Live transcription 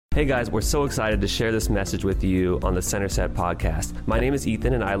Hey guys, we're so excited to share this message with you on the Center Set podcast. My name is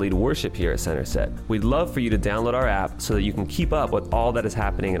Ethan and I lead worship here at Center Set. We'd love for you to download our app so that you can keep up with all that is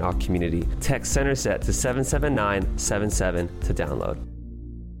happening in our community. Text Center Set to 77977 to download.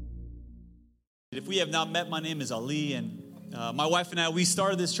 If we have not met, my name is Ali, and my wife and I, we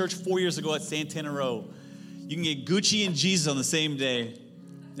started this church 4 years ago at Santana Row. You can get Gucci and Jesus on the same day.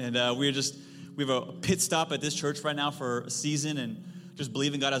 And we have a pit stop at this church right now for a season, and just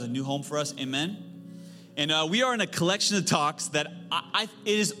believing God has a new home for us. Amen. And we are in a collection of talks that it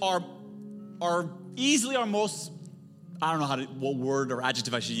is our easily our most, I don't know what word or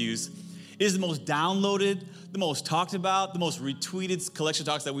adjective I should use. It is the most downloaded, the most talked about, the most retweeted collection of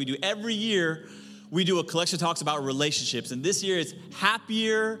talks that we do. Every year, we do a collection of talks about relationships. And this year, it's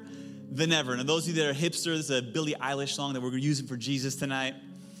happier than ever. And those of you that are hipsters, this is a Billie Eilish song that we're using for Jesus tonight.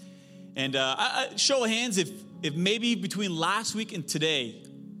 And show of hands, if maybe between last week and today,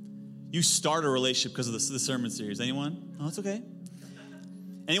 you start a relationship because of the sermon series. Anyone? Oh, it's okay.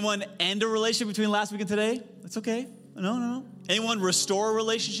 Anyone end a relationship between last week and today? It's okay. No. Anyone restore a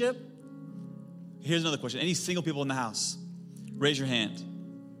relationship? Here's another question. Any single people in the house? Raise your hand.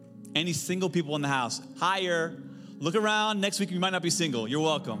 Any single people in the house? Higher. Look around. Next week, you might not be single. You're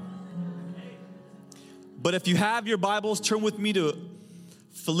welcome. But if you have your Bibles, turn with me to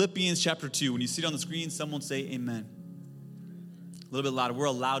Philippians chapter 2. When you see it on the screen, someone say amen. A little bit louder. We're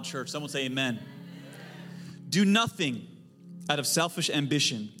a loud church. Someone say amen. Do nothing out of selfish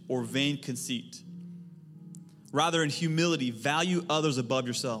ambition or vain conceit. Rather, in humility, value others above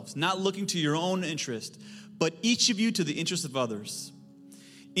yourselves, not looking to your own interest, but each of you to the interest of others.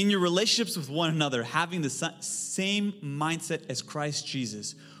 In your relationships with one another, having the same mindset as Christ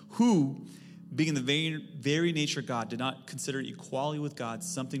Jesus, who, being the very nature of God, did not consider equality with God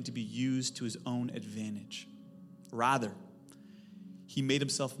something to be used to his own advantage. Rather, he made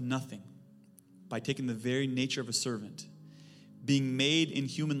himself nothing by taking the very nature of a servant. Being made in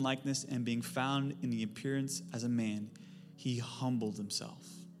human likeness and being found in the appearance as a man, he humbled himself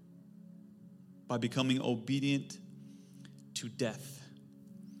by becoming obedient to death,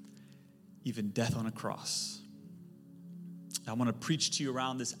 even death on a cross. I want to preach to you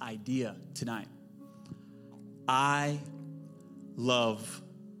around this idea tonight. I love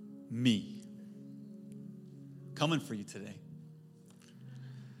me. Coming for you today.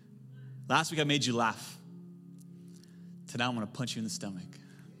 Last week I made you laugh. Tonight I'm going to punch you in the stomach.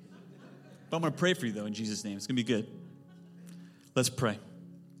 But I'm going to pray for you though in Jesus' name. It's going to be good. Let's pray.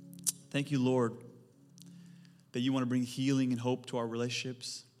 Thank you, Lord, that you want to bring healing and hope to our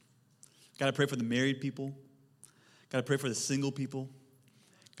relationships. God, I pray for the married people. God, I pray for the single people.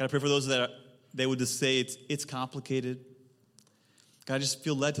 God, I pray for those that they would just say it's complicated. God, I just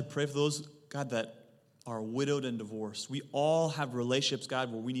feel led to pray for those, God, that are widowed and divorced. We all have relationships,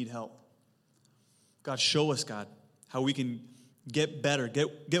 God, where we need help. God, show us, God, how we can get better,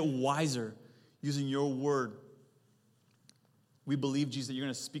 get wiser using your word. We believe, Jesus, that you're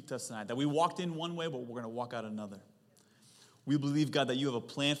going to speak to us tonight, that we walked in one way, but we're going to walk out another. We believe, God, that you have a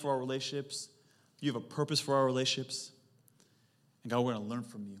plan for our relationships. You have a purpose for our relationships. And God, we're going to learn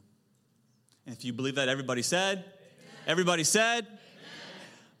from you. And if you believe that, everybody said? Amen. Everybody said? Amen.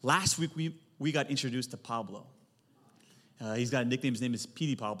 Last week, we got introduced to Pablo. He's got a nickname. His name is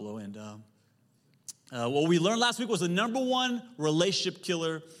Petey Pablo. And what we learned last week was the number one relationship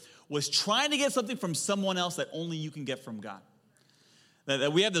killer was trying to get something from someone else that only you can get from God.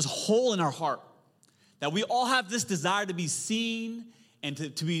 That we have this hole in our heart. That we all have this desire to be seen and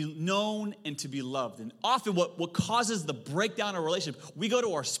to be known and to be loved. And often what causes the breakdown of a relationship, we go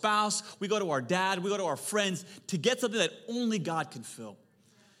to our spouse, we go to our dad, we go to our friends to get something that only God can fill.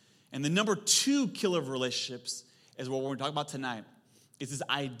 And the number two killer of relationships is what we're going to talk about tonight. It's this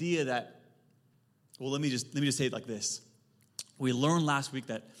idea that, well, let me just say it like this. We learned last week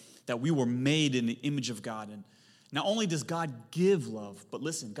that we were made in the image of God. And not only does God give love, but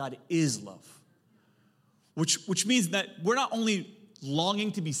listen, God is love. Which means that we're not only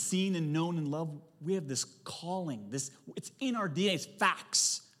longing to be seen and known and loved, we have this calling. It's in our DNA. It's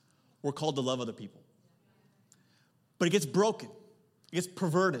facts. We're called to love other people. But it gets broken. It gets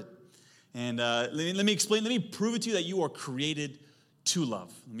perverted. And let me explain. Let me prove it to you that you are created to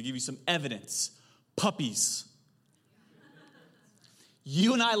love. Let me give you some evidence. Puppies.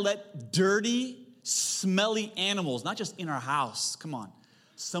 You and I let dirty, smelly animals, not just in our house. Come on.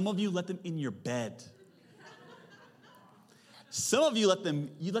 Some of you let them in your bed. Some of you let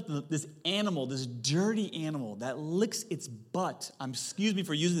this animal, this dirty animal that licks its butt, excuse me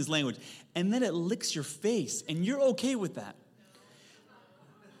for using this language, and then it licks your face, and you're okay with that.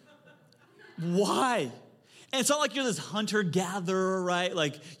 Why? And it's not like you're this hunter-gatherer, right?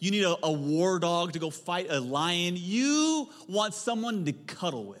 Like you need a war dog to go fight a lion. You want someone to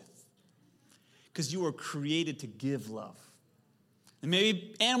cuddle with because you were created to give love. And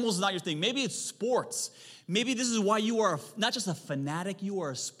maybe animals is not your thing. Maybe it's sports. Maybe this is why you are not just a fanatic, you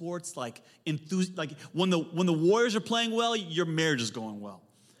are a sports enthusiast. Like when the Warriors are playing well, your marriage is going well.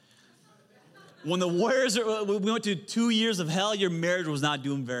 When the Warriors we went to 2 years of hell, your marriage was not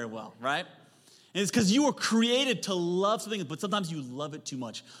doing very well, right? And it's because you were created to love something, but sometimes you love it too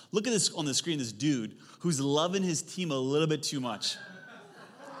much. Look at this on the screen, this dude who's loving his team a little bit too much.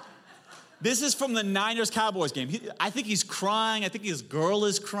 This is from the Niners-Cowboys game. I think he's crying. I think his girl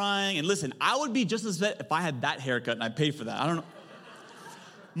is crying. And listen, I would be just as bad if I had that haircut and I paid for that. I don't know.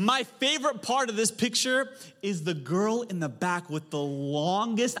 My favorite part of this picture is the girl in the back with the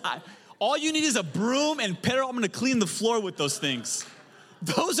longest. All you need is a broom and pedal. I'm going to clean the floor with those things.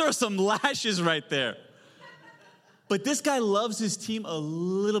 Those are some lashes right there. But this guy loves his team a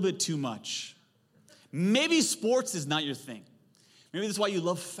little bit too much. Maybe sports is not your thing. Maybe that's why you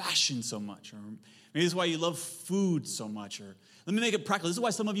love fashion so much. Or maybe that's why you love food so much. Or let me make it practical. This is why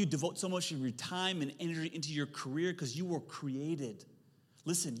some of you devote so much of your time and energy into your career, because you were created.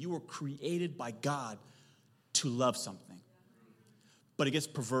 Listen, you were created by God to love something. But it gets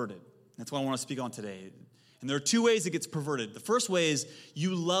perverted. That's what I want to speak on today. And there are two ways it gets perverted. The first way is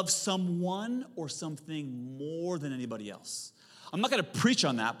you love someone or something more than anybody else. I'm not going to preach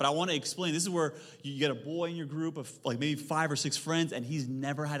on that, but I want to explain. This is where you get a boy in your group of like maybe 5 or 6 friends, and he's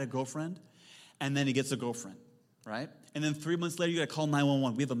never had a girlfriend, and then he gets a girlfriend, right? And then 3 months later, you got to call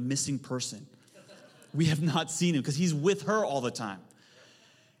 911. We have a missing person. We have not seen him because he's with her all the time.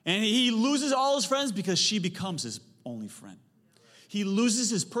 And he loses all his friends because she becomes his only friend. He loses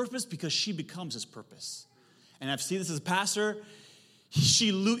his purpose because she becomes his purpose. And I've seen this as a pastor.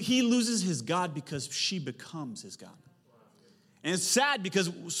 He loses his God because she becomes his God. And it's sad because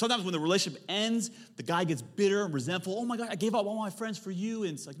sometimes when the relationship ends, the guy gets bitter and resentful. Oh my God, I gave up all my friends for you.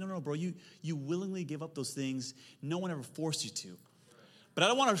 And it's like, no, bro, you willingly gave up those things. No one ever forced you to. But I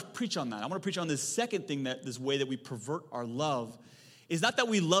don't want to preach on that. I want to preach on this second thing, that this way that we pervert our love is not that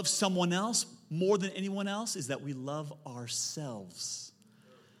we love someone else more than anyone else, is that we love ourselves.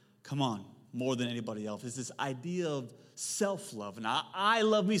 Come on, more than anybody else. It's this idea of self-love. And I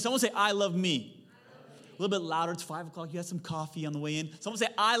love me. Someone say, I love me. A little bit louder. It's 5 o'clock. You had some coffee on the way in. Someone say,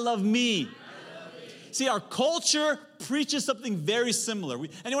 I love me. See, our culture preaches something very similar.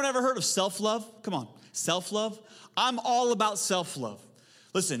 Anyone ever heard of self-love? Come on. Self-love? I'm all about self-love.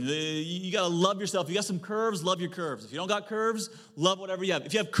 Listen, you got to love yourself. You got some curves, love your curves. If you don't got curves, love whatever you have.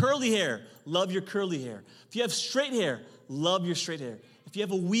 If you have curly hair, love your curly hair. If you have straight hair, love your straight hair. If you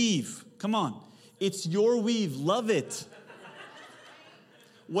have a weave, come on. It's your weave. Love it.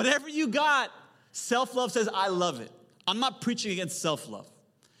 Whatever you got, self-love says, I love it. I'm not preaching against self-love.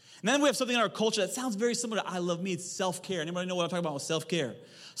 And then we have something in our culture that sounds very similar to I love me. It's self-care. Anybody know what I'm talking about with self-care?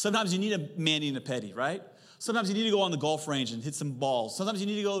 Sometimes you need a mani and a pedi, right? Sometimes you need to go on the golf range and hit some balls. Sometimes you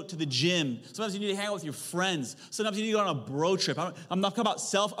need to go to the gym. Sometimes you need to hang out with your friends. Sometimes you need to go on a bro trip. I'm not talking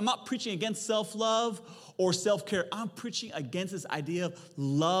about I'm not preaching against self-love or self-care. I'm preaching against this idea of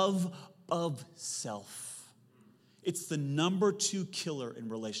love of self. It's the number 2 killer in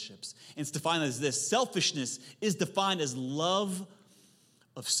relationships. And it's defined as this. Selfishness is defined as love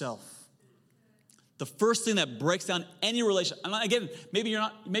of self. The first thing that breaks down any relationship. And again, maybe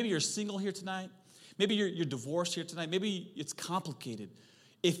you're single here tonight. Maybe you're divorced here tonight. Maybe it's complicated.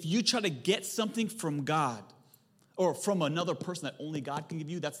 If you try to get something from God or from another person that only God can give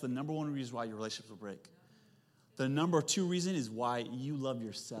you, that's the number 1 reason why your relationships will break. The number 2 reason is why you love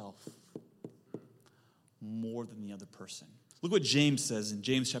yourself more than the other person. Look what James says in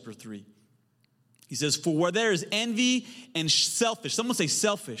James chapter 3. He says, for where there is envy and selfish, someone say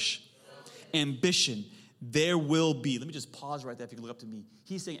selfish, ambition, there will be. Let me just pause right there if you can look up to me.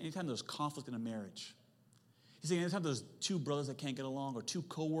 He's saying anytime there's conflict in a marriage, he's saying anytime there's 2 brothers that can't get along, or 2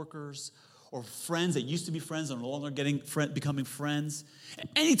 coworkers, or friends that used to be friends and are no longer becoming friends,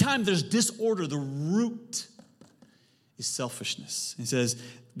 anytime there's disorder, the root is selfishness. He says,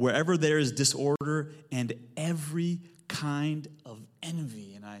 wherever there is disorder and every kind of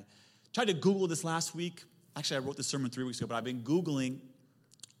envy. And I tried to Google this last week. Actually, I wrote this sermon 3 weeks ago, but I've been Googling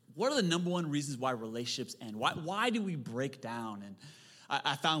what are the number 1 reasons why relationships end? Why do we break down? And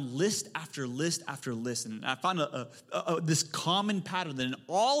I found list after list after list. And I found this common pattern that in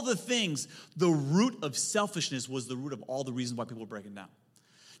all the things, the root of selfishness was the root of all the reasons why people were breaking down.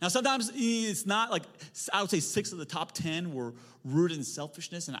 Now, sometimes it's not like, I would say 6 of the top 10 were rooted in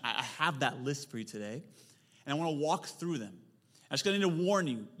selfishness. And I have that list for you today. And I want to walk through them. I'm just going to need to warn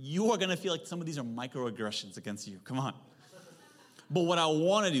you, you are going to feel like some of these are microaggressions against you. Come on. But what I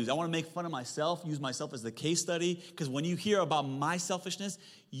want to do is I want to make fun of myself, use myself as the case study, because when you hear about my selfishness,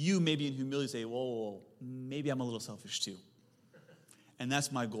 you maybe in humility say, whoa, maybe I'm a little selfish too. And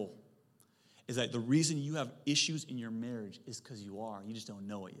that's my goal, is that the reason you have issues in your marriage is because you are. You just don't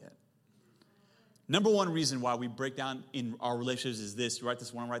know it yet. Number one reason why we break down in our relationships is this. Write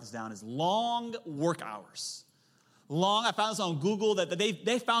this down, is long work hours. I found this on Google that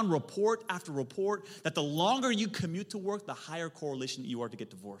they found report after report that the longer you commute to work, the higher correlation you are to get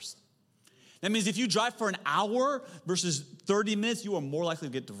divorced. That means if you drive for an hour versus 30 minutes, you are more likely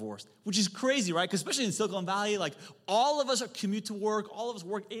to get divorced, which is crazy, right? Because especially in Silicon Valley, like all of us commute to work. All of us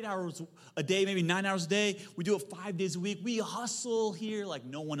work 8 hours a day, maybe 9 hours a day. We do it 5 days a week. We hustle here like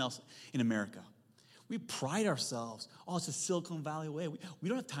no one else in America. We pride ourselves. Oh, it's a Silicon Valley way. We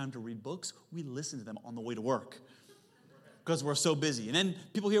don't have time to read books. We listen to them on the way to work because we're so busy. And then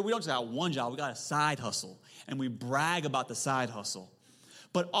people here, we don't just have one job. We got a side hustle, and we brag about the side hustle.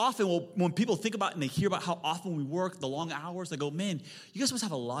 But often when people think about and they hear about how often we work, the long hours, they go, man, you guys must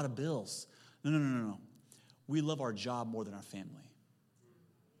have a lot of bills. No. We love our job more than our family.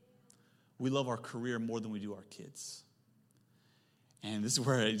 We love our career more than we do our kids. And this is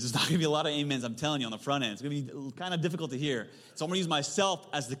where there's not going to be a lot of amens, I'm telling you, on the front end. It's going to be kind of difficult to hear. So I'm going to use myself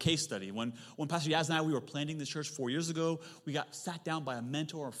as the case study. When Pastor Yaz and I, we were planting this church 4 years ago, we got sat down by a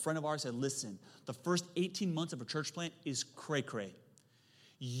mentor, a friend of ours, said, listen, the first 18 months of a church plant is cray-cray.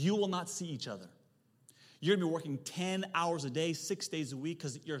 You will not see each other. You're going to be working 10 hours a day, 6 days a week,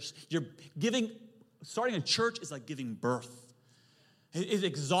 because you're giving, starting a church is like giving birth. It's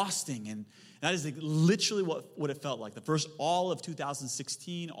exhausting, and that is literally what it felt like. The first, all of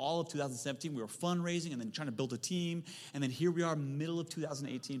 2016, all of 2017, we were fundraising and then trying to build a team, and then here we are, middle of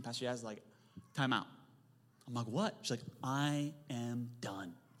 2018, Pastor Yaz is like, time out. I'm like, what? She's like, I am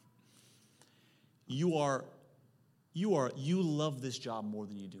done. You love this job more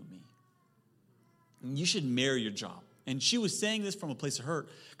than you do me. And you should marry your job. And she was saying this from a place of hurt,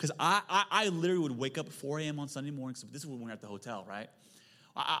 because I literally would wake up at 4 a.m. on Sunday mornings. So this is when we were at the hotel, right?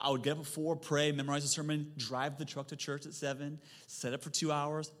 I would get up at 4, pray, memorize a sermon, drive the truck to church at 7, set up for 2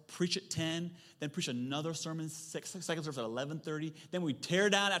 hours, preach at 10, then preach another sermon, second service at 11:30. Then we'd tear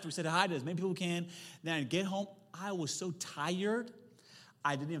down after we said hi to as many people as we can. Then I'd get home. I was so tired,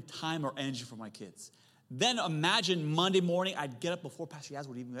 I didn't have time or energy for my kids. Then imagine Monday morning, I'd get up before Pastor Yaz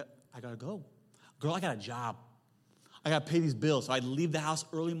would even get, I got to go. Girl, I got a job. I got to pay these bills. So I'd leave the house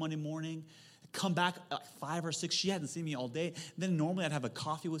early Monday morning, come back at 5 or 6. She hadn't seen me all day. Then normally I'd have a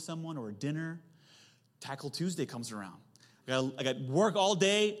coffee with someone or a dinner. Tackle Tuesday comes around. I got work all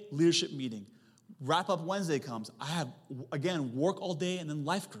day, leadership meeting. Wrap up Wednesday comes. I have, again, work all day and then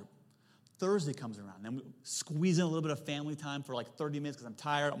life group. Thursday comes around. Then we squeeze in a little bit of family time for like 30 minutes because I'm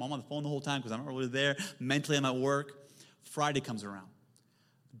tired. I'm on the phone the whole time because I'm not really there. Mentally, I'm at work. Friday comes around.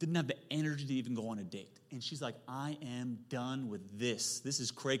 Didn't have the energy to even go on a date. And she's like, I am done with this. This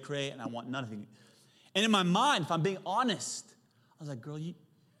is cray-cray, and I want nothing. And in my mind, if I'm being honest, I was like, girl,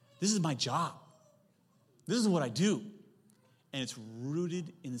 this is my job. This is what I do. And it's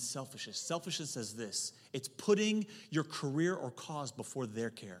rooted in selfishness. Selfishness says this. It's putting your career or cause before their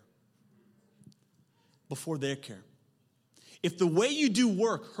care. Before their care. If the way you do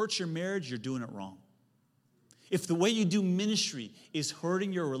work hurts your marriage, you're doing it wrong. If the way you do ministry is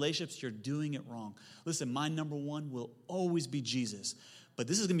hurting your relationships, you're doing it wrong. Listen, my number one will always be Jesus. But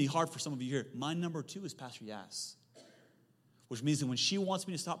this is going to be hard for some of you here. My number two is Pastor Yaz. Which means that when she wants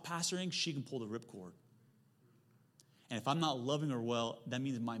me to stop pastoring, she can pull the ripcord. And if I'm not loving her well, that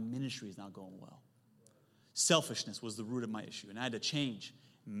means my ministry is not going well. Selfishness was the root of my issue, and I had to change.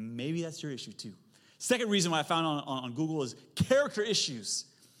 Maybe that's your issue too. Second reason why I found on Google is character issues.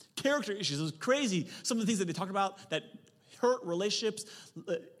 Character issues. It was crazy. Some of the things that they talked about that hurt relationships,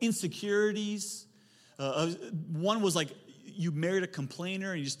 insecurities. One was like you married a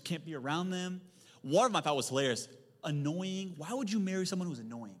complainer and you just can't be around them. One of them I thought was hilarious. Annoying. Why would you marry someone who's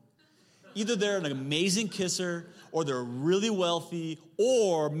annoying? Either they're an amazing kisser or they're really wealthy,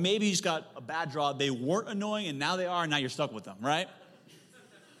 or maybe you just got a bad draw. They weren't annoying and now they are, and now you're stuck with them, right?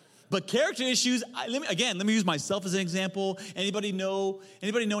 But character issues, let me use myself as an example. Anybody know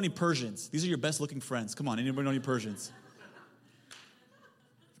any Persians? These are your best looking friends. Come on, anybody know any Persians?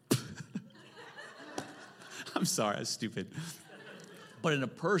 I'm sorry, that's stupid. But in a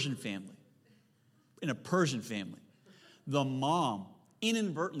Persian family, the mom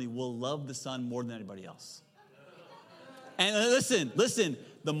inadvertently will love the son more than anybody else. And listen,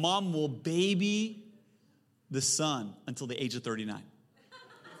 the mom will baby the son until the age of 39.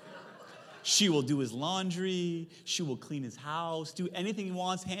 She will do his laundry. She will clean his house, do anything he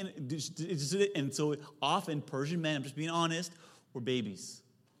wants. And so often Persian men, I'm just being honest, were babies.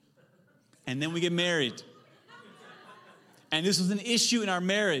 And then we get married. And this was an issue in our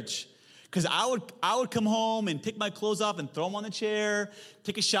marriage. Because I would come home and take my clothes off and throw them on the chair,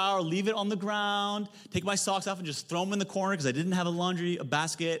 take a shower, leave it on the ground, take my socks off and just throw them in the corner because I didn't have a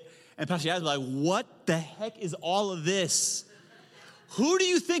basket. And Pastor Yaz was like, what the heck is all of this? Who do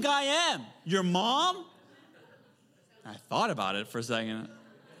you think I am? Your mom? I thought about it for a second.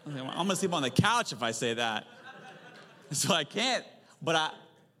 I'm going to sleep on the couch if I say that. So I can't, but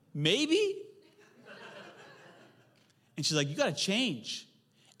maybe. And she's like, you got to change.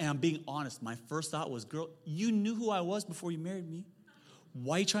 And I'm being honest. My first thought was, girl, you knew who I was before you married me.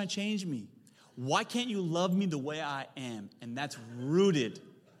 Why are you trying to change me? Why can't you love me the way I am? And that's rooted.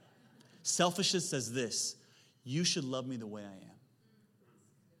 Selfishness says this, you should love me the way I am.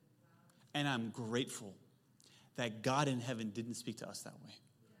 And I'm grateful that God in heaven didn't speak to us that way.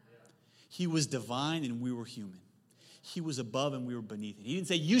 He was divine and we were human. He was above and we were beneath it. He didn't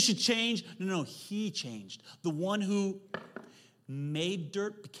say, you should change. No, he changed. The one who made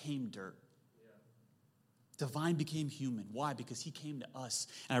dirt became dirt. Divine became human. Why? Because he came to us.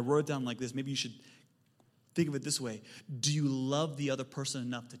 And I wrote it down like this. Maybe you should think of it this way. Do you love the other person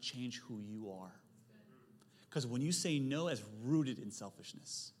enough to change who you are? Because when you say no, it's rooted in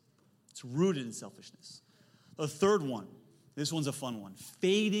selfishness. It's rooted in selfishness. The third one, this one's a fun one.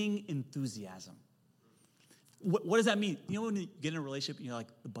 Fading enthusiasm. What does that mean? You know when you get in a relationship, like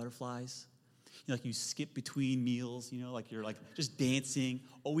the butterflies? You skip between meals, like you're like just dancing,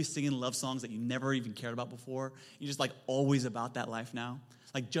 always singing love songs that you never even cared about before. You're just like always about that life now.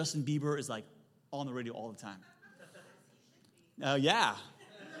 Like Justin Bieber is like on the radio all the time. Yeah.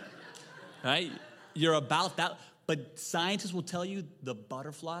 Right? You're about that. But scientists will tell you the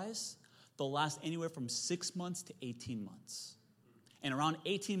butterflies, they'll last anywhere from 6 months to 18 months. And around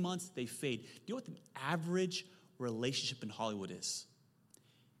 18 months, they fade. Do you know what the average relationship in Hollywood is?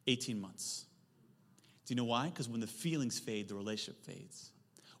 18 months. Do you know why? Because when the feelings fade, the relationship fades.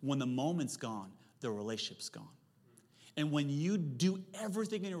 When the moment's gone, the relationship's gone. And when you do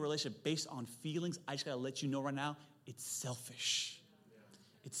everything in a relationship based on feelings, I just got to let you know right now, it's selfish.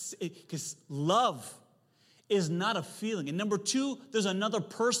 Because love is not a feeling. And number two, there's another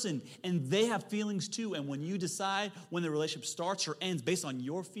person, and they have feelings too. And when you decide when the relationship starts or ends based on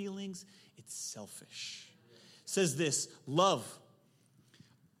your feelings, it's selfish. It says this, love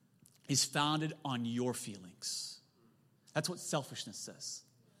is founded on your feelings. That's what selfishness says.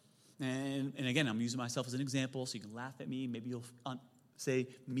 And again, I'm using myself as an example, so you can laugh at me. Maybe you'll say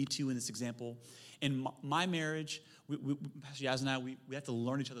me too in this example. In my marriage, Pastor Yaz and I, we have to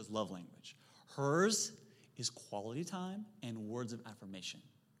learn each other's love language. Hers is quality time and words of affirmation.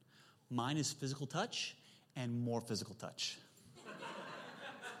 Mine is physical touch and more physical touch.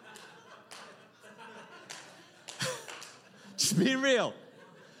 Just being real.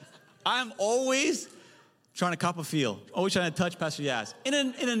 I'm always trying to cop a feel, always trying to touch Pastor Yaz in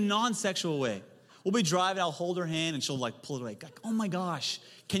a non-sexual way. We'll be driving, I'll hold her hand, and she'll like pull it away. Like, oh my gosh,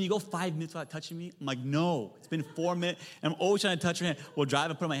 can you go 5 minutes without touching me? I'm like, no, it's been 4 minutes, and I'm always trying to touch her hand. We'll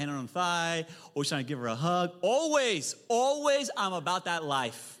drive and put my hand on her thigh, always trying to give her a hug. Always, I'm about that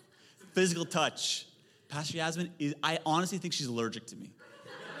life. Physical touch. Pastor Yasmin, I honestly think she's allergic to me.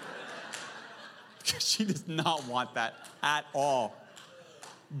 Because she does not want that at all.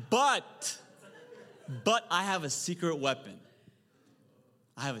 But I have a secret weapon.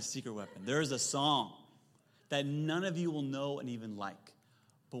 There is a song that none of you will know and even like.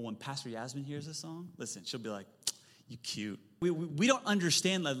 But when Pastor Yasmin hears this song, listen, she'll be like, you cute. We don't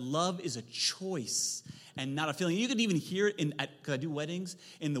understand that love is a choice and not a feeling. You can even hear it because I do weddings,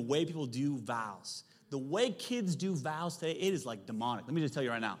 in the way people do vows. The way kids do vows today, it is like demonic. Let me just tell you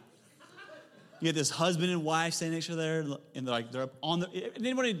right now. You get this husband and wife standing next to there, and they're on the.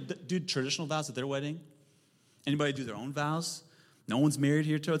 Anybody do traditional vows at their wedding? Anybody do their own vows? No one's married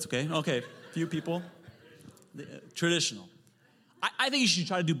here, too. It's okay. Okay, few people. Traditional. I think you should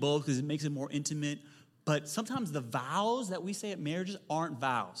try to do both because it makes it more intimate. But sometimes the vows that we say at marriages aren't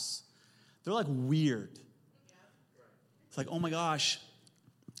vows. They're like weird. It's like, oh my gosh,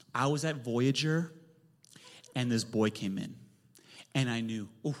 I was at Voyager, and this boy came in, and I knew,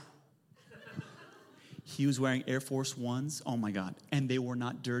 ooh. He was wearing Air Force Ones. Oh, my God. And they were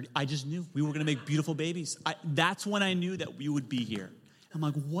not dirty. I just knew we were going to make beautiful babies. That's when I knew that we would be here. I'm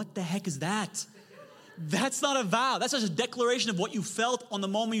like, what the heck is that? That's not a vow. That's just a declaration of what you felt on the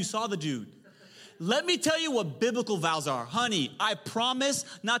moment you saw the dude. Let me tell you what biblical vows are. Honey, I promise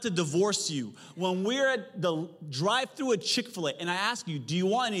not to divorce you. When we're at the drive-thru at Chick-fil-A and I ask you, do you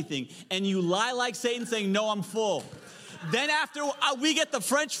want anything? And you lie like Satan saying, no, I'm full. Then after we get the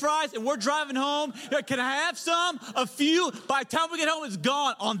French fries and we're driving home, can I have some? A few? By the time we get home, it's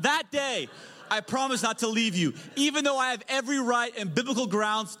gone. On that day, I promise not to leave you. Even though I have every right and biblical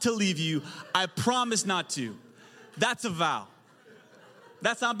grounds to leave you, I promise not to. That's a vow.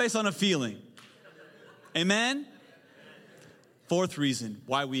 That's not based on a feeling. Amen? Fourth reason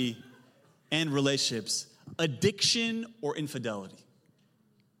why we end relationships, addiction or infidelity.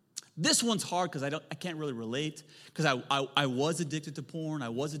 This one's hard because I can't really relate because I was addicted to porn, I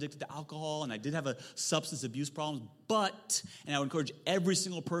was addicted to alcohol, and I did have a substance abuse problem. But, and I would encourage every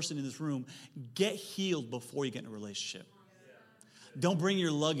single person in this room, get healed before you get in a relationship. Don't bring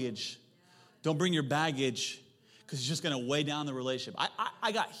your luggage. Don't bring your baggage because it's just going to weigh down the relationship.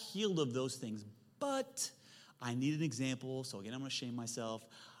 I got healed of those things, but I need an example. So again, I'm going to shame myself.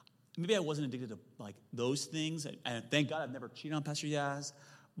 Maybe I wasn't addicted to like those things. And thank God I've never cheated on Pastor Yaz.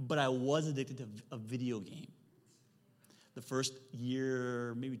 But I was addicted to a video game. The first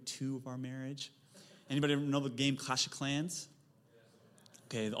year, maybe 2 of our marriage. Anybody know the game Clash of Clans?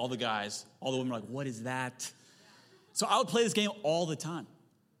 Okay, all the guys, all the women are like, what is that? So I would play this game all the time.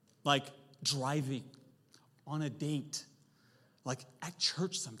 Like driving, on a date, like at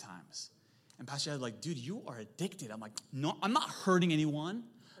church sometimes. And Pastor Yaz was like, dude, you are addicted. I'm like, no, I'm not hurting anyone.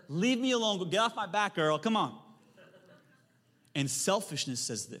 Leave me alone. Go get off my back, girl. Come on. And selfishness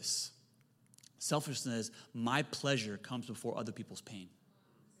says this. Selfishness says, my pleasure comes before other people's pain.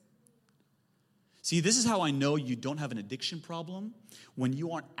 See, this is how I know you don't have an addiction problem when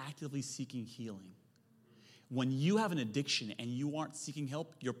you aren't actively seeking healing. When you have an addiction and you aren't seeking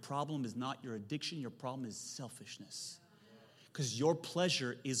help, your problem is not your addiction, your problem is selfishness. Because your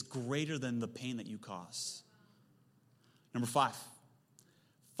pleasure is greater than the pain that you cause. Number 5,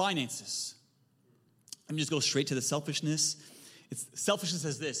 finances. Let me just go straight to the selfishness. Selfishness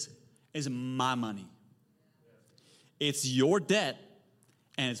says this, is my money. It's your debt,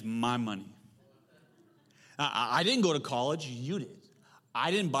 and it's my money. I didn't go to college, you did.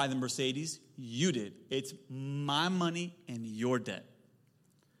 I didn't buy the Mercedes, you did. It's my money and your debt.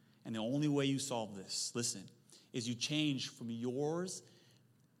 And the only way you solve this, listen, is you change from yours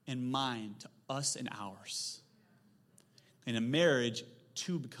and mine to us and ours. In a marriage,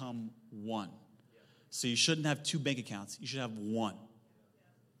 2 become 1. So you shouldn't have 2 bank accounts. You should have 1.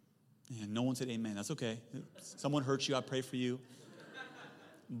 And no one said amen. That's okay. Someone hurt you, I pray for you.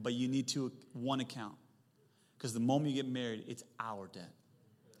 But you need 1 account. Because the moment you get married, it's our debt.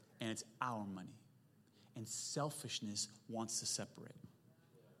 And it's our money. And selfishness wants to separate.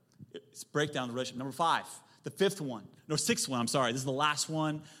 Let's break down the relationship. Number 5, the 6th one. This is the last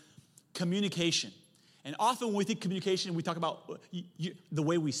one. Communication. And often when we think communication, we talk about the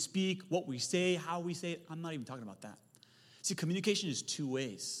way we speak, what we say, how we say it. I'm not even talking about that. See, communication is 2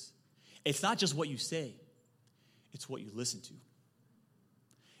 ways. It's not just what you say. It's what you listen to.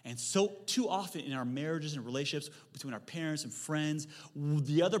 And so too often in our marriages and relationships between our parents and friends,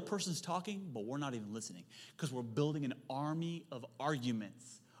 the other person's talking, but we're not even listening because we're building an army of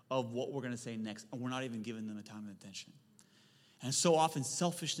arguments of what we're going to say next, and we're not even giving them the time and attention. And so often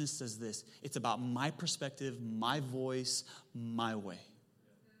selfishness says this, it's about my perspective, my voice, my way.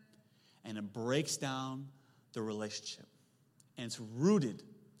 And it breaks down the relationship. And it's rooted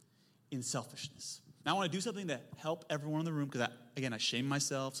in selfishness. Now I want to do something to help everyone in the room, because I shame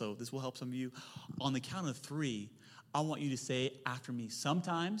myself, so this will help some of you. On the count of 3, I want you to say after me,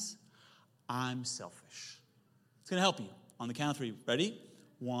 sometimes I'm selfish. It's going to help you. On the count of 3, ready?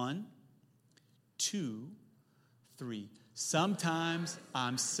 1, 2, 3. Sometimes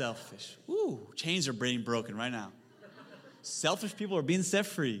I'm selfish. Ooh, chains are being broken right now. Selfish people are being set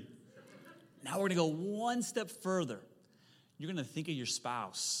free. Now we're going to go one step further. You're going to think of your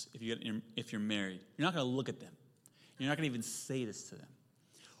spouse if you're married. You're not going to look at them. You're not going to even say this to them.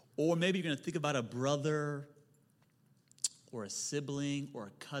 Or maybe you're going to think about a brother or a sibling or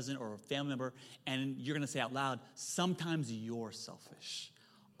a cousin or a family member, and you're going to say out loud, sometimes you're selfish.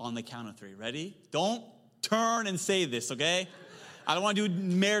 On the count of 3. Ready? Don't turn and say this, okay? I don't want to do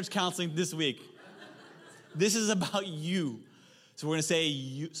marriage counseling this week. This is about you. So we're going to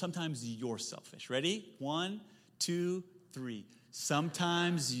say, sometimes you're selfish. Ready? 1, 2, 3.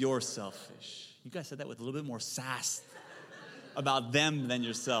 Sometimes you're selfish. You guys said that with a little bit more sass about them than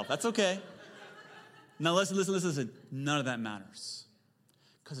yourself. That's okay. Now listen. None of that matters.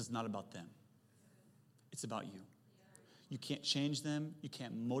 Because it's not about them. It's about you. You can't change them. You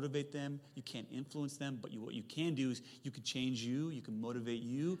can't motivate them. You can't influence them. But what you can do is you can change you. You can motivate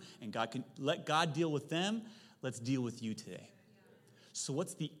you. And God can let God deal with them. Let's deal with you today. So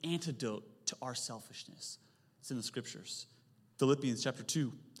what's the antidote to our selfishness? It's in the scriptures. Philippians chapter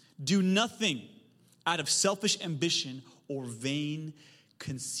 2. Do nothing out of selfish ambition or vain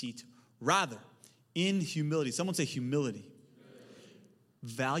conceit. Rather, in humility. Someone say humility.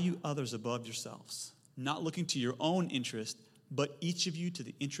 Value others above yourselves. Not looking to your own interest, but each of you to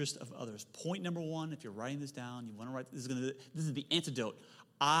the interest of others. Point number one, if you're writing this down, you want to write, this is the antidote.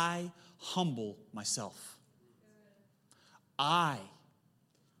 I humble myself. I,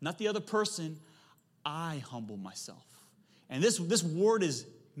 not the other person, I humble myself. And this word is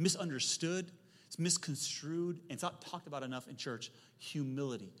misunderstood, it's misconstrued, and it's not talked about enough in church.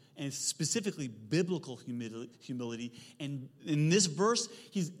 Humility, and it's specifically biblical humility. And in this verse,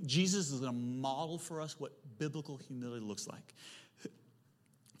 Jesus is going to model for us what biblical humility looks like.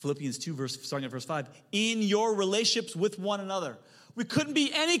 Philippians 2, starting at verse 5. In your relationships with one another. We couldn't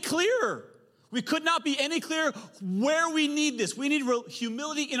be any clearer. We could not be any clearer where we need this. We need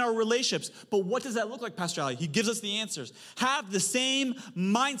humility in our relationships. But what does that look like, Pastor Ali? He gives us the answers. Have the same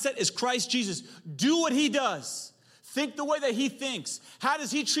mindset as Christ Jesus. Do what he does. Think the way that he thinks. How does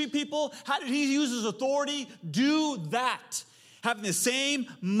he treat people? How did he use his authority? Do that. Having the same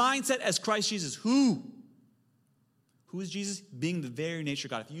mindset as Christ Jesus. Who? Who is Jesus? Being the very nature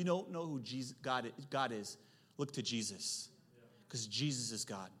of God. If you don't know who God is, look to Jesus. Because Jesus is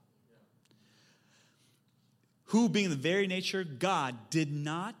God. Who, being the very nature God, did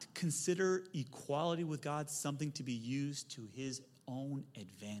not consider equality with God something to be used to his own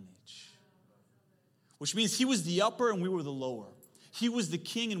advantage. Which means he was the upper and we were the lower. He was the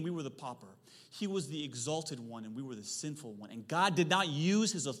king and we were the pauper. He was the exalted one and we were the sinful one. And God did not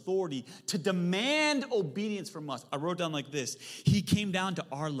use his authority to demand obedience from us. I wrote down like this. He came down to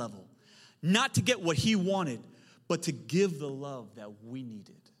our level, not to get what he wanted, but to give the love that we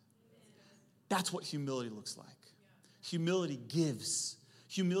needed. That's what humility looks like. Humility gives.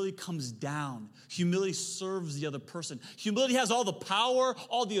 Humility comes down. Humility serves the other person. Humility has all the power,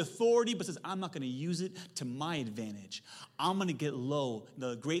 all the authority, but says, I'm not going to use it to my advantage. I'm going to get low.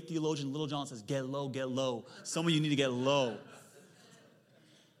 The great theologian Little John says, get low, get low. Some of you need to get low.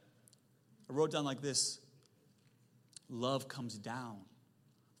 I wrote down like this. Love comes down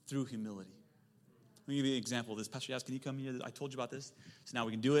through humility. Let me give you an example of this. Pastor Yaz, can you come here? I told you about this, so now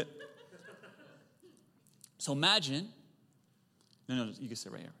we can do it. So imagine, no, you can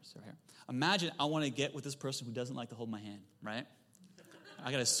sit right here. Sit right here. Imagine I want to get with this person who doesn't like to hold my hand, right?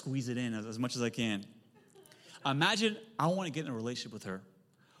 I got to squeeze it in as much as I can. Imagine I want to get in a relationship with her.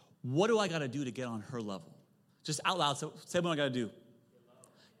 What do I got to do to get on her level? Just out loud, say what I got to do.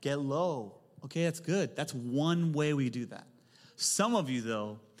 Get low. Okay, that's good. That's one way we do that. Some of you,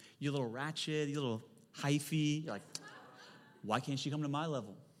 though, you're a little ratchet, you're a little hyphy. You're like, why can't she come to my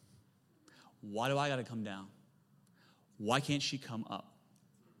level? Why do I got to come down? Why can't she come up?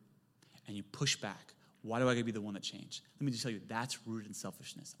 And you push back. Why do I got to be the one that changed? Let me just tell you, that's rooted in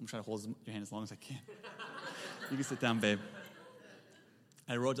selfishness. I'm going to try to hold your hand as long as I can. You can sit down, babe.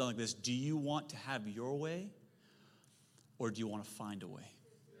 I wrote down like this. Do you want to have your way or do you want to find a way?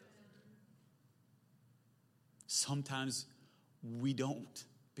 Sometimes we don't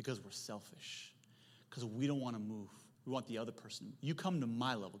because we're selfish, because we don't want to move. We want the other person. You come to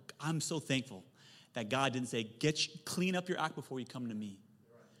my level. I'm so thankful that God didn't say, clean up your act before you come to me.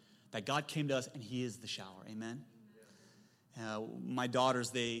 That God came to us and he is the shower. Amen? My daughters,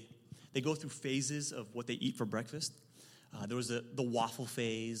 they go through phases of what they eat for breakfast. There was the waffle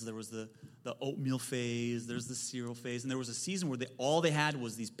phase. There was the oatmeal phase. There's the cereal phase. And there was a season where all they had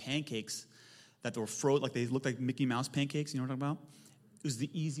was these pancakes that were frozen, like they looked like Mickey Mouse pancakes. You know what I'm talking about? It was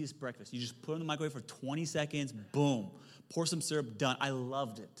the easiest breakfast. You just put it in the microwave for 20 seconds, boom. Pour some syrup, done. I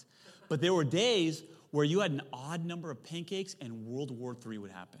loved it. But there were days where you had an odd number of pancakes and World War III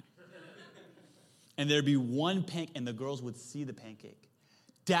would happen. And there'd be one pancake, and the girls would see the pancake.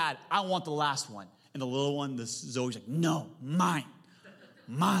 Dad, I want the last one. And the little one, Zoe's like, no, mine.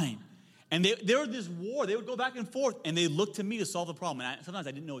 And they were this war. They would go back and forth, and they looked to me to solve the problem. And sometimes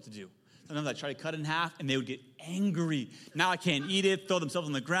I didn't know what to do. Sometimes I try to cut it in half, and they would get angry. Now I can't eat it, throw themselves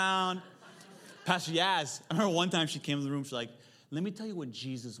on the ground. Pastor Yaz, I remember one time she came in the room, she's like, let me tell you what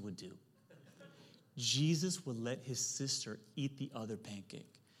Jesus would do. Jesus would let his sister eat the other pancake.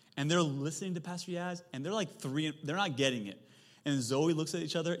 And they're listening to Pastor Yaz, and they're like they're not getting it. And Zoe looks at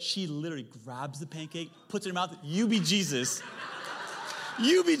each other. She literally grabs the pancake, puts it in her mouth. You be Jesus.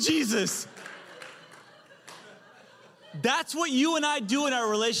 You be Jesus. That's what you and I do in our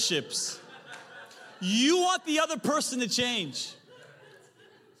relationships. You want the other person to change.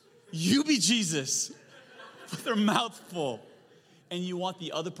 You be Jesus with their mouth full. And you want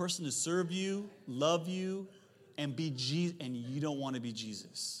the other person to serve you, love you, and be Jesus, and you don't want to be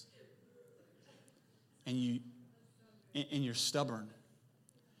Jesus. And you're stubborn.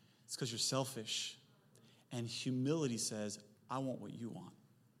 It's because you're selfish. And humility says, I want what you want.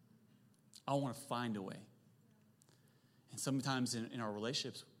 I want to find a way. And sometimes in our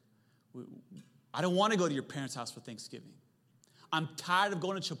relationships, I don't want to go to your parents' house for Thanksgiving. I'm tired of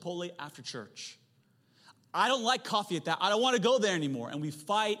going to Chipotle after church. I don't like coffee at that. I don't want to go there anymore. And we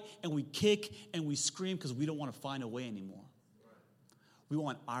fight and we kick and we scream because we don't want to find a way anymore. We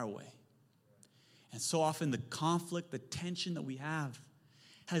want our way. And so often the conflict, the tension that we have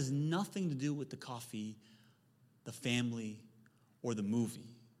has nothing to do with the coffee, the family, or the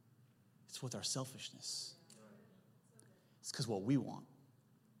movie. It's with our selfishness. It's because what we want.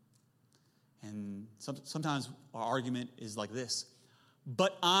 And sometimes our argument is like this.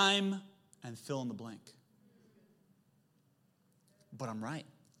 But I'm, and fill in the blank. But I'm right.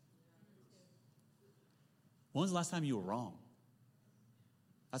 When was the last time you were wrong?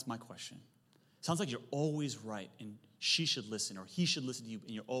 That's my question. Sounds like you're always right, and she should listen, or he should listen to you,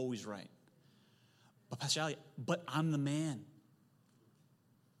 and you're always right. But Pastor Ali, but I'm the man.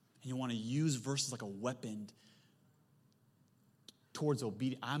 And you want to use verses like a weapon towards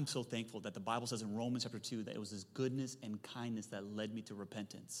obedience. I'm so thankful that the Bible says in Romans chapter 2 that it was his goodness and kindness that led me to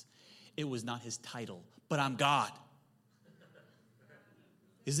repentance. It was not his title, but I'm God.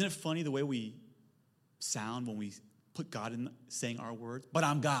 Isn't it funny the way we sound when we put God in saying our words? But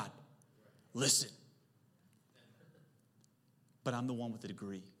I'm God. Listen. But I'm the one with the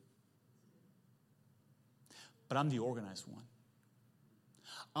degree. But I'm the organized one.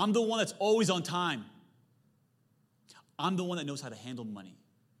 I'm the one that's always on time. I'm the one that knows how to handle money.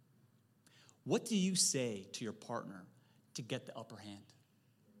 What do you say to your partner to get the upper hand?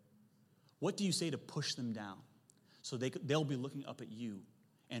 What do you say to push them down so they'll be looking up at you?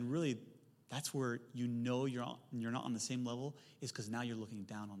 And really, that's where you know you're not on the same level, is because now you're looking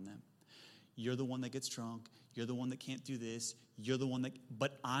down on them. You're the one that gets drunk. You're the one that can't do this. You're the one that,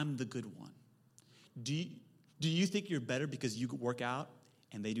 but I'm the good one. Do you think you're better because you work out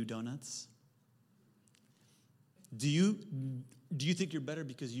and they do donuts? Do you think you're better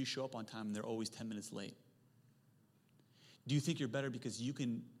because you show up on time and they're always 10 minutes late? Do you think you're better because you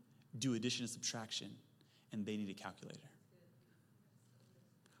can do addition and subtraction and they need a calculator?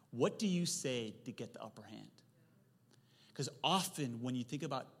 What do you say to get the upper hand? Because often when you think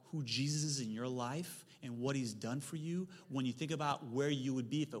about who Jesus is in your life and what he's done for you, when you think about where you would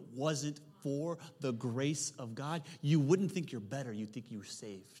be if it wasn't for the grace of God, you wouldn't think you're better. You'd think you were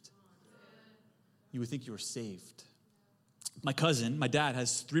saved. You would think you were saved. My dad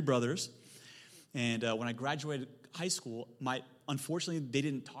has 3 brothers. And when I graduated high school, unfortunately, they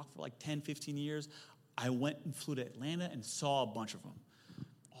didn't talk for like 10, 15 years. I went and flew to Atlanta and saw a bunch of them.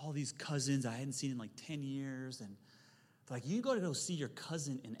 All these cousins I hadn't seen in like 10 years. And they're like, you go see your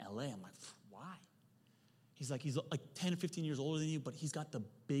cousin in LA. I'm like, why? He's like 10 or 15 years older than you, but he's got the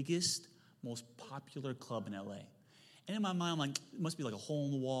biggest, most popular club in LA. And in my mind, I'm like, it must be like a hole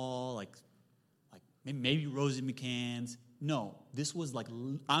in the wall, like maybe Rosie McCann's. No, this was like,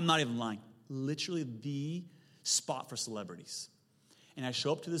 I'm not even lying, literally the spot for celebrities. And I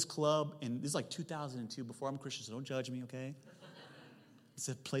show up to this club, and this is like 2002, before I'm a Christian, so don't judge me, okay? It's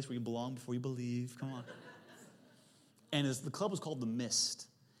a place where you belong before you believe. Come on. And the club was called The Mist.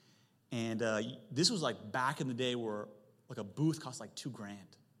 And this was like back in the day where like a booth cost like $2,000,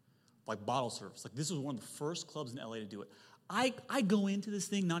 like bottle service. Like this was one of the first clubs in LA to do it. I go into this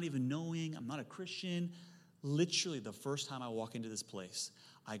thing not even knowing, I'm not a Christian. Literally the first time I walk into this place,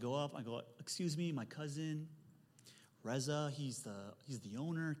 I go, excuse me, my cousin, Reza, he's the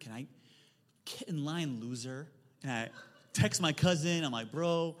owner. Can I get in line, loser? And I text my cousin. I'm like,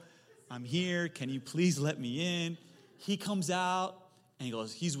 bro, I'm here. Can you please let me in? He comes out and he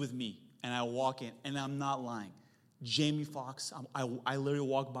goes, he's with me. And I walk in, and I'm not lying. Jamie Foxx, I literally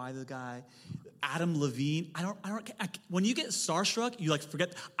walk by the guy. Adam Levine, when you get starstruck, you like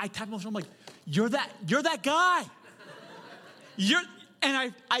forget. I tap him on the shoulder, I'm like, you're that guy.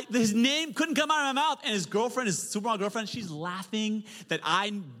 His name couldn't come out of my mouth, and his girlfriend, his supermodel girlfriend, she's laughing that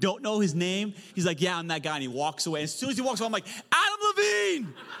I don't know his name. He's like, yeah, I'm that guy, and he walks away. And as soon as he walks away, I'm like, Adam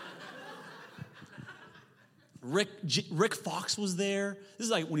Levine. Rick Fox was there. This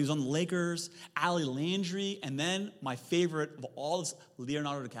is like when he was on the Lakers. Ali Landry, and then my favorite of all is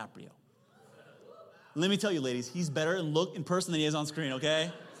Leonardo DiCaprio. Let me tell you, ladies, he's better in person than he is on screen,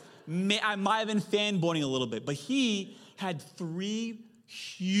 okay? I might have been fanboying a little bit, but he had 3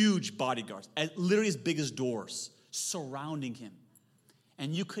 huge bodyguards, literally as big as doors, surrounding him.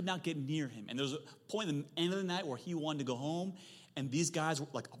 And you could not get near him. And there was a point at the end of the night where he wanted to go home, and these guys were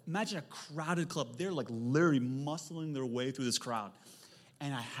like, imagine a crowded club. They're like literally muscling their way through this crowd.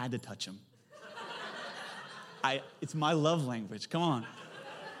 And I had to touch him. It's my love language. Come on.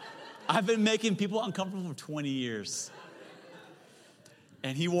 I've been making people uncomfortable for 20 years.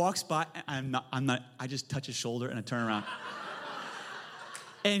 And he walks by, and I just touch his shoulder and I turn around.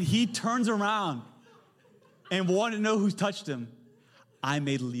 And he turns around and wanted to know who touched him. I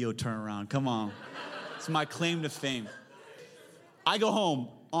made Leo turn around. Come on. It's my claim to fame. I go home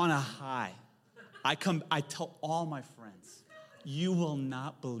on a high. I tell all my friends, you will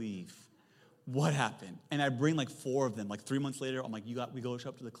not believe what happened. And I bring like 4 of them. Like 3 months later, I'm like, we go show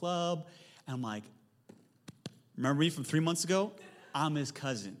up to the club. And I'm like, remember me from 3 months ago? I'm his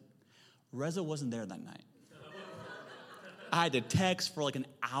cousin. Reza wasn't there that night. I had to text for like an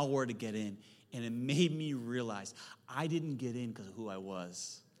hour to get in. And it made me realize I didn't get in because of who I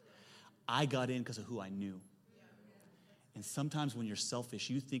was. I got in because of who I knew. And sometimes when you're selfish,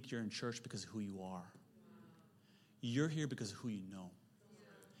 you think you're in church because of who you are. You're here because of who you know.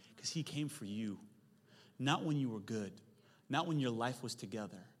 Because he came for you. Not when you were good. Not when your life was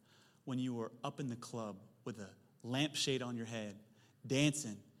together. When you were up in the club with a lampshade on your head,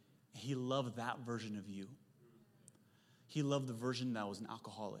 dancing. He loved that version of you. He loved the version that was an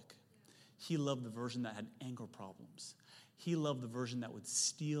alcoholic. He loved the version that had anger problems. He loved the version that would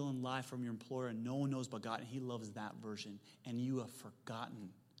steal and lie from your employer and no one knows but God. And he loves that version. And you have forgotten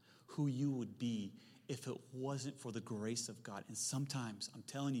who you would be if it wasn't for the grace of God. And sometimes, I'm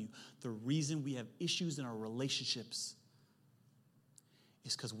telling you, the reason we have issues in our relationships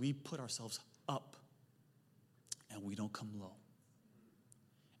is because we put ourselves up and we don't come low.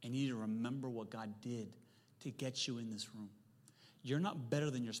 And you need to remember what God did to get you in this room. You're not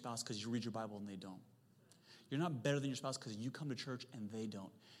better than your spouse because you read your Bible and they don't. You're not better than your spouse because you come to church and they don't.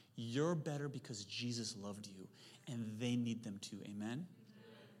 You're better because Jesus loved you and they need them too. Amen?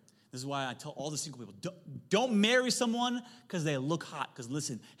 This is why I tell all the single people, don't marry someone because they look hot. Because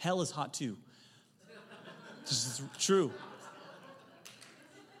listen, hell is hot too. This is true.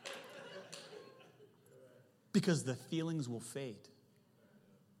 Because the feelings will fade.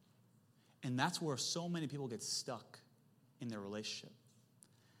 And that's where so many people get stuck in their relationship.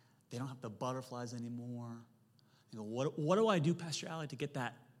 They don't have the butterflies anymore. They go, what do I do, Pastor Ali, to get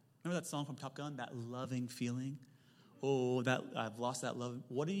that? Remember that song from Top Gun, that loving feeling? Oh, that I've lost that love.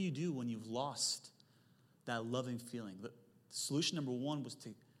 What do you do when you've lost that loving feeling? The solution number 1 was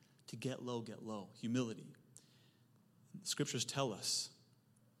to get low, humility. The scriptures tell us,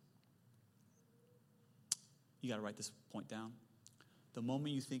 you got to write this point down. The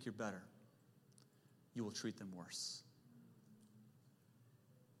moment you think you're better, you will treat them worse.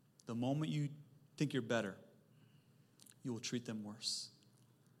 The moment you think you're better, you will treat them worse.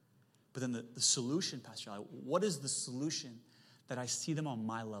 But then the solution, Pastor Ali, what is the solution that I see them on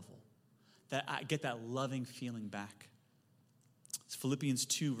my level? That I get that loving feeling back? It's Philippians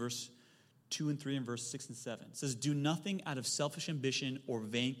 2, verse 2 and 3 and verse 6 and 7. It says, do nothing out of selfish ambition or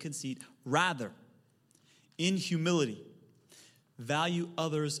vain conceit. Rather, in humility, value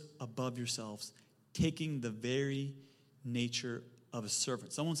others above yourselves, taking the very nature of a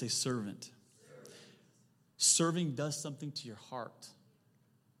servant. Someone say servant. Serving does something to your heart.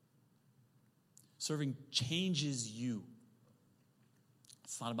 Serving changes you.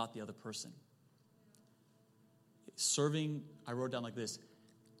 It's not about the other person. Serving, I wrote down like this,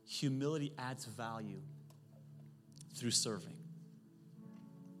 humility adds value through serving.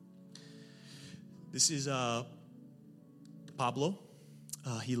 This is Pablo.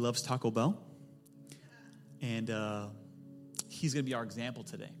 He loves Taco Bell. And he's going to be our example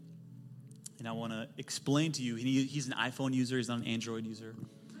today. And I want to explain to you, he's an iPhone user, he's not an Android user.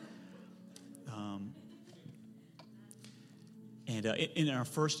 In our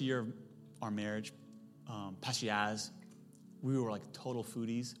first year of our marriage, Pastor Yaz, we were like total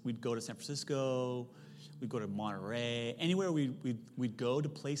foodies. We'd go to San Francisco, we'd go to Monterey, anywhere we'd go to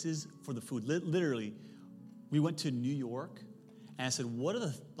places for the food. Literally, we went to New York, and I said, what are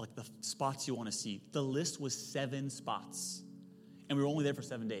the spots you want to see? The list was 7 spots, and we were only there for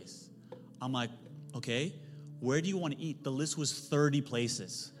 7 days. I'm like, okay, where do you want to eat? The list was 30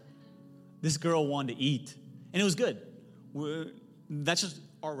 places. This girl wanted to eat, and it was good. That's just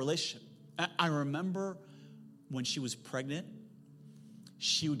our relationship. I remember when she was pregnant,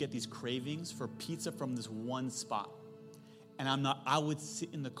 she would get these cravings for pizza from this one spot. And I would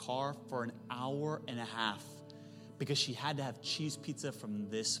sit in the car for an hour and a half because she had to have cheese pizza from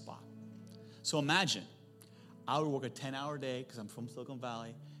this spot. So imagine, I would work a 10-hour day because I'm from Silicon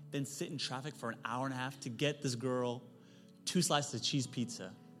Valley, then sit in traffic for an hour and a half to get this girl 2 slices of cheese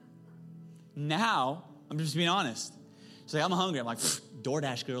pizza. Now, I'm just being honest. She's like, I'm hungry. I'm like,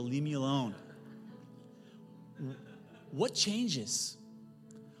 DoorDash girl, leave me alone. What changes?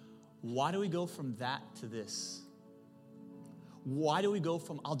 Why do we go from that to this? Why do we go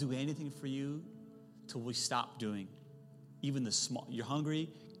from I'll do anything for you till we stop doing even the small? You're hungry.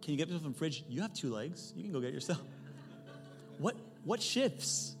 Can you get yourself in the fridge? You have 2 legs. You can go get it yourself. What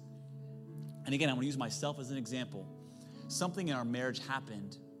shifts? And again, I'm going to use myself as an example. Something in our marriage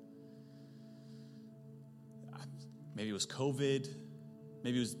happened. Maybe it was COVID.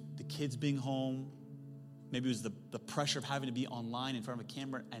 Maybe it was the kids being home. Maybe it was the pressure of having to be online in front of a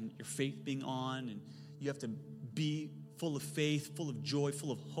camera and your faith being on. And you have to be full of faith, full of joy,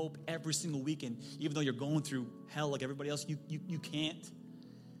 full of hope every single week. And even though you're going through hell like everybody else, you can't.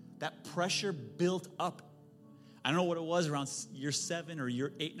 That pressure built up. I don't know what it was around year 7 or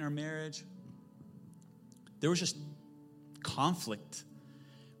year 8 in our marriage. There was just conflict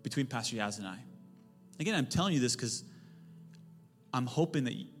between Pastor Yaz and I. Again, I'm telling you this because I'm hoping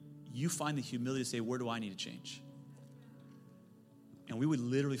that you find the humility to say, where do I need to change? And we would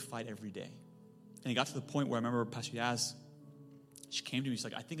literally fight every day. And it got to the point where I remember Pastor Yaz, she came to me, she's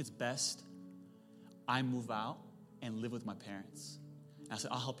like, I think it's best I move out and live with my parents. And I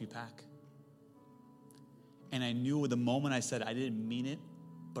said, I'll help you pack. And I knew the moment I said I didn't mean it,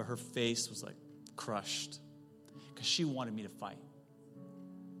 but her face was like crushed because she wanted me to fight.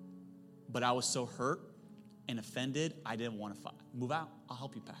 But I was so hurt and offended, I didn't want to fight. Move out, I'll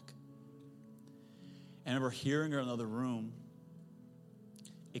help you pack. And I remember hearing her in another room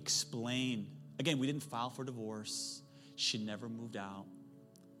explain. Again, we didn't file for divorce. She never moved out.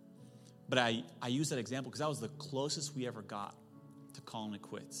 But I use that example because that was the closest we ever got to calling it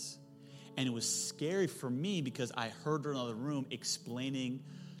quits. And it was scary for me because I heard her in another room explaining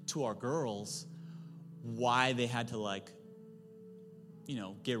to our girls why they had to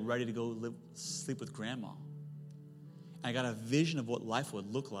get ready to go sleep with grandma. And I got a vision of what life would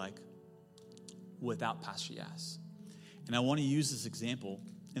look like without Pastor Yaz. And I want to use this example,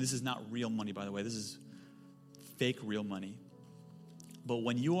 and this is not real money, by the way. This is fake real money. But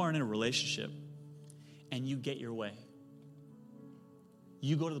when you are in a relationship and you get your way,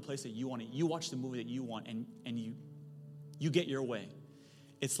 you go to the place that you want to, you watch the movie that you want, and you get your way.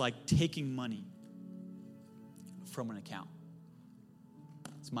 It's like taking money from an account.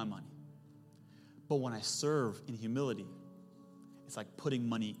 It's my money. But when I serve in humility, it's like putting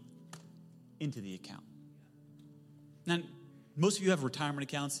money into the account. Now, most of you have retirement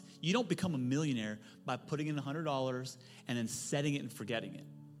accounts. You don't become a millionaire by putting in $100 and then setting it and forgetting it.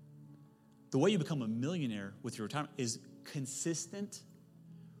 The way you become a millionaire with your retirement is consistent,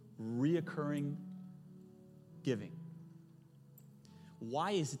 reoccurring giving.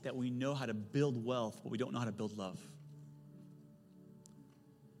 Why is it that we know how to build wealth, but we don't know how to build love?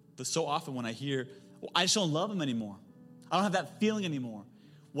 So often when I hear, I just don't love him anymore. I don't have that feeling anymore.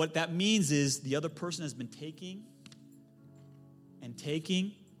 What that means is the other person has been taking and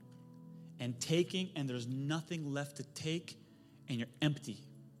taking and taking, and there's nothing left to take, and you're empty.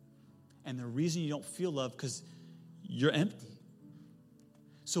 And the reason you don't feel love because you're empty.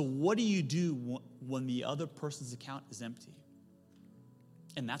 So what do you do when the other person's account is empty?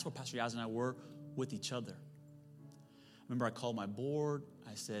 And that's where Pastor Yaz and I were with each other. I remember I called my board.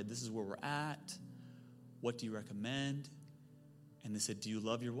 I said, this is where we're at. What do you recommend? And they said, do you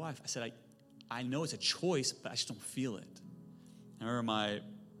love your wife? I said, I know it's a choice, but I just don't feel it. I remember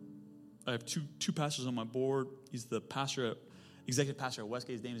I have two pastors on my board. He's the executive pastor at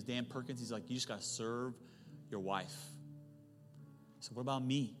Westgate. His name is Dan Perkins. He's like, you just got to serve your wife. I said, what about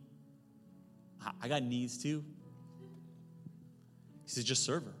me? I got needs too. He said, just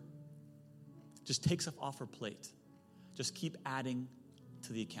serve her. Just take stuff off her plate. Just keep adding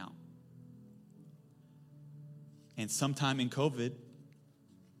to the account. And sometime in COVID,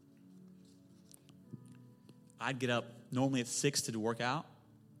 I'd get up normally at 6 to work out,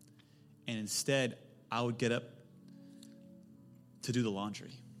 and instead I would get up to do the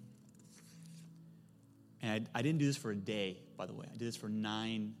laundry. And I didn't do this for a day, by the way. I did this for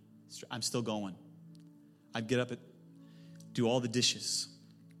 9. I'm still going. I'd get up, do all the dishes,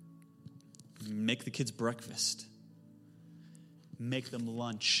 make the kids breakfast, make them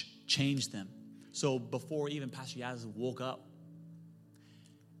lunch, change them. So before even Pastor Yaz woke up,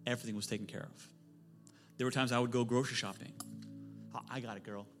 everything was taken care of. There were times I would go grocery shopping. I got it,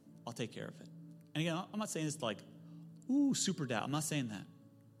 girl. I'll take care of it. And again, I'm not saying this like, ooh, super dad. I'm not saying that.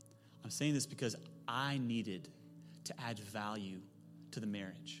 I'm saying this because I needed to add value to the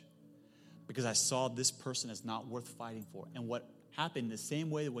marriage. because I saw this person as not worth fighting for. And what happened, the same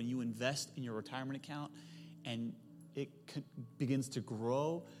way that when you invest in your retirement account and it begins to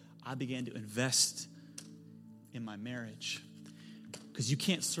grow, I began to invest in my marriage. Because you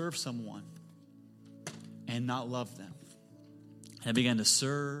can't serve someone and not love them. And I began to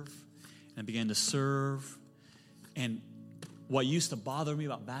serve, and I began to serve. And what used to bother me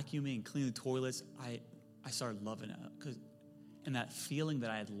about vacuuming and cleaning the toilets, I started loving it. And that feeling that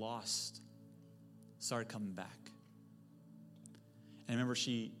I had lost started coming back. And I remember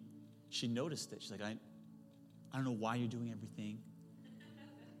she noticed it. She's like, I don't know why you're doing everything.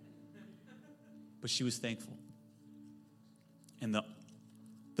 But she was thankful. And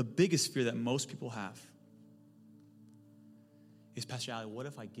the biggest fear that most people have is, Pastor Ali, what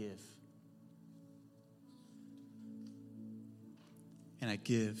if I give? And I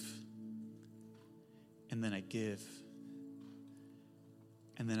give. And then I give.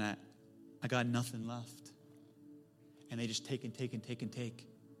 And then I got nothing left. And they just take and take and take and take.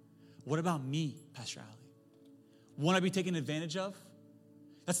 What about me, Pastor Ali? Won't I be taken advantage of?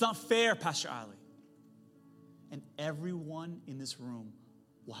 That's not fair, Pastor Ali. And everyone in this room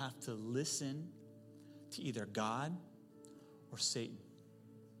will have to listen to either God or Satan.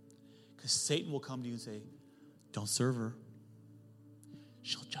 Because Satan will come to you and say, don't serve her.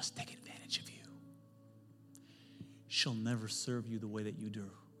 She'll just take advantage of you. She'll never serve you the way that you do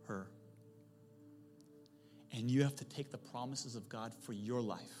her. And you have to take the promises of God for your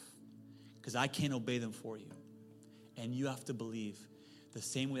life, because I can't obey them for you. And you have to believe the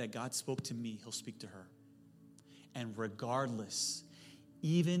same way that God spoke to me, he'll speak to her. And regardless,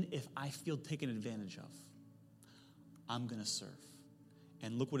 even if I feel taken advantage of, I'm going to serve.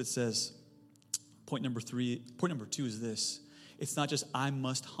 And look what it says. Point number 2 is this. It's not just I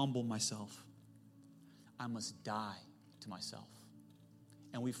must humble myself. I must die to myself.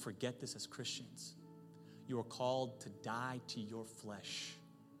 And we forget this as Christians. You are called to die to your flesh.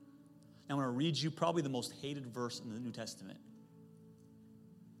 Now I'm going to read you probably the most hated verse in the New Testament,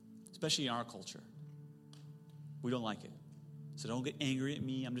 especially in our culture. We don't like it. So don't get angry at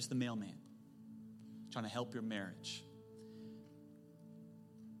me. I'm just the mailman trying to help your marriage.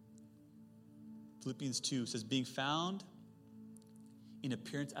 Philippians 2 says, being found in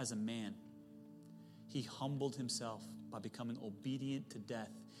appearance as a man, he humbled himself by becoming obedient to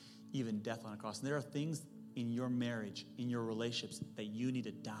death, even death on a cross. And there are things in your marriage, in your relationships, that you need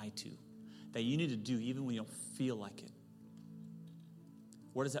to die to, that you need to do even when you don't feel like it.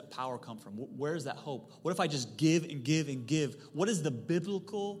 Where does that power come from? Where is that hope? What if I just give and give and give? What is the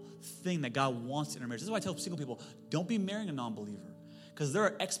biblical thing that God wants in our marriage? This is why I tell single people, don't be marrying a non-believer. Because there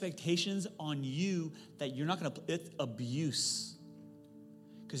are expectations on you that you're not going to, it's abuse.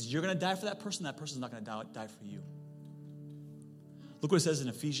 Because you're going to die for that person's not going to die for you. Look what it says in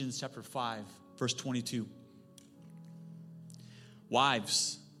Ephesians chapter 5, verse 22.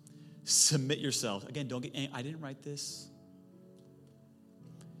 Wives, submit yourselves. Again, don't get angry. I didn't write this.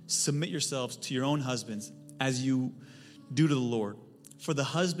 Submit yourselves to your own husbands as you do to the Lord. For the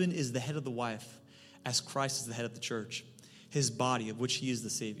husband is the head of the wife, as Christ is the head of the church, his body, of which he is the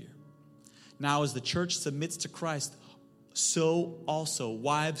Savior. Now, as the church submits to Christ, so also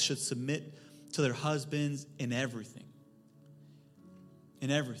wives should submit to their husbands in everything.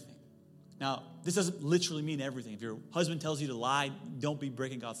 In everything. Now, this doesn't literally mean everything. If your husband tells you to lie, don't be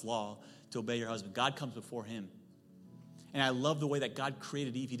breaking God's law to obey your husband. God comes before him. And I love the way that God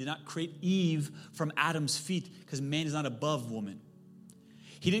created Eve. He did not create Eve from Adam's feet because man is not above woman.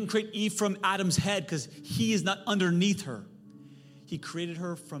 He didn't create Eve from Adam's head because he is not underneath her. He created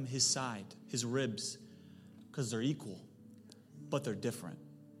her from his side, his ribs, because they're equal, but they're different.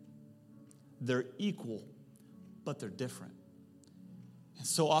 They're equal, but they're different. And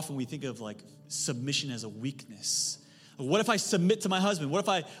so often we think of like submission as a weakness. What if I submit to my husband? What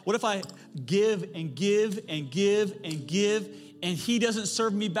if I give and give and give and give and he doesn't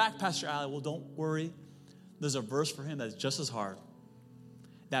serve me back, Pastor Ali? Well, don't worry. There's a verse for him that's just as hard,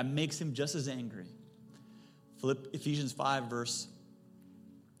 that makes him just as angry. Ephesians 5, verse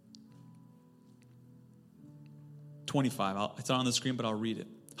 25. It's not on the screen, but I'll read it.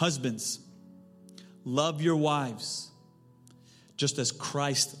 Husbands, love your wives, just as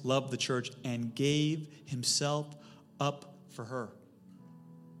Christ loved the church and gave himself up for her.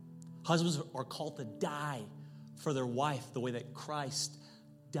 Husbands are called to die for their wife the way that Christ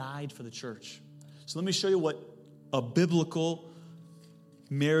died for the church. So let me show you what a biblical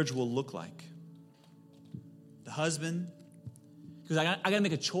marriage will look like. The husband, because I got to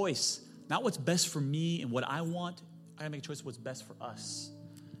make a choice, not what's best for me and what I want. I got to make a choice of what's best for us.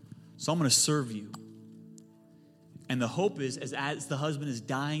 So I'm going to serve you. And the hope is, as the husband is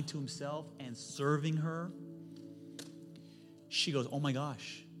dying to himself and serving her, she goes, oh my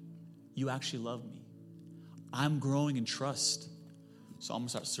gosh, you actually love me. I'm growing in trust, so I'm going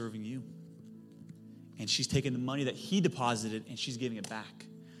to start serving you. And she's taking the money that he deposited and she's giving it back.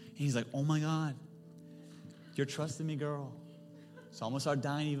 And he's like, oh my God, you're trusting me, girl. So I'm going to start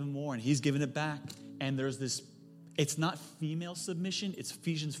dying even more. And he's giving it back. And there's this, it's not female submission, it's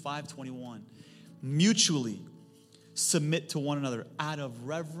Ephesians 5:21. Mutually submit to one another out of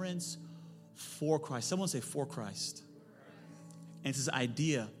reverence for Christ. Someone say, for Christ. And it's this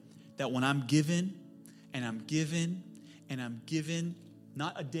idea that when I'm given, and I'm given, and I'm given,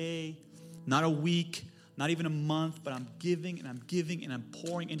 not a day, not a week, not even a month, but I'm giving, and I'm giving, and I'm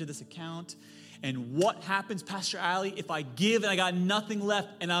pouring into this account. And what happens, Pastor Ali, if I give and I got nothing left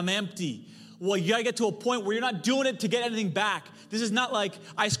and I'm empty? Well, you got to get to a point where you're not doing it to get anything back. This is not like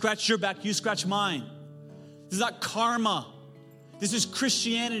I scratch your back, you scratch mine. This is not karma. This is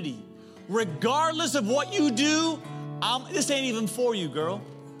Christianity. Regardless of what you do, this ain't even for you, girl.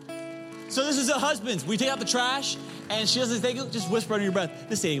 So this is the husbands. We take out the trash, and she doesn't take it, just whisper under your breath,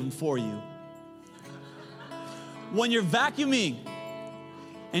 this ain't even for you. When you're vacuuming,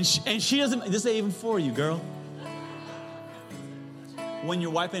 and she doesn't, this ain't even for you, girl. When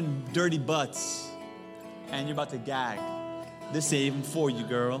you're wiping dirty butts, and you're about to gag, this ain't even for you,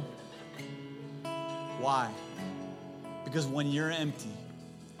 girl. Why? Because when you're empty,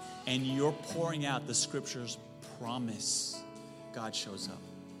 and you're pouring out the scripture's promise, God shows up.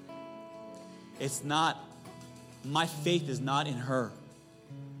 It's not, my faith is not in her.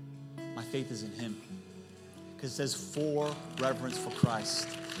 My faith is in him. Because it says, for reverence for Christ.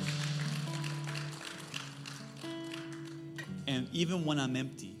 And even when I'm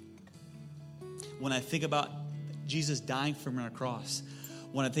empty, when I think about Jesus dying for me on a cross,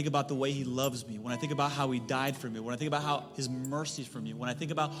 when I think about the way he loves me, when I think about how he died for me, when I think about how his mercy for me, when I think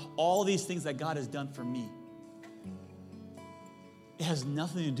about all these things that God has done for me, it has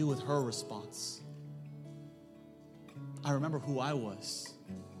nothing to do with her response. I remember who I was.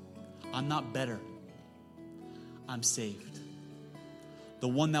 I'm not better. I'm saved. The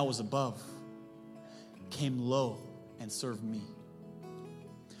one that was above came low and served me.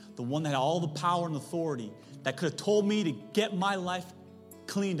 The one that had all the power and authority that could have told me to get my life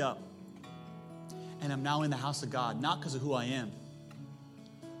cleaned up. And I'm now in the house of God, not because of who I am,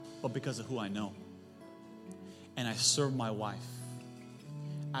 but because of who I know. And I serve my wife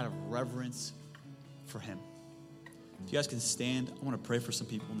out of reverence for him. If you guys can stand, I want to pray for some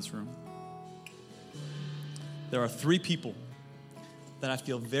people in this room. There are 3 people that I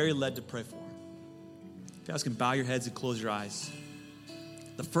feel very led to pray for. If you guys can bow your heads and close your eyes.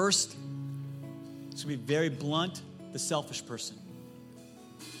 The first, it's going to be very blunt, the selfish person.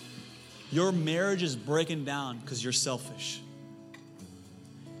 Your marriage is breaking down because you're selfish.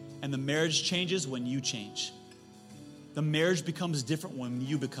 And the marriage changes when you change. The marriage becomes different when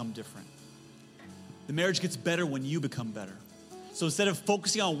you become different. The marriage gets better when you become better. So instead of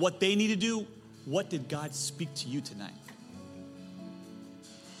focusing on what they need to do, what did God speak to you tonight?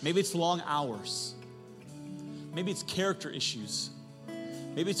 Maybe it's long hours. Maybe it's character issues.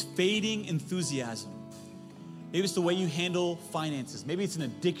 Maybe it's fading enthusiasm. Maybe it's the way you handle finances. Maybe it's an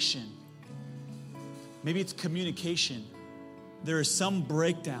addiction. Maybe it's communication. There is some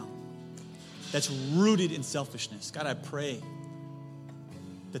breakdown that's rooted in selfishness. God, I pray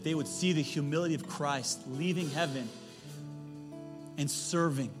that they would see the humility of Christ leaving heaven and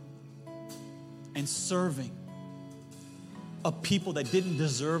serving a people that didn't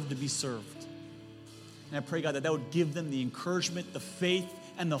deserve to be served. And I pray, God, that would give them the encouragement, the faith,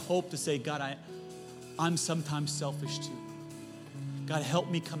 and the hope to say, God, I'm sometimes selfish too. God, help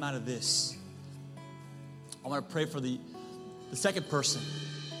me come out of this. I want to pray for the second person,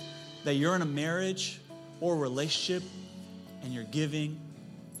 that you're in a marriage or a relationship and you're giving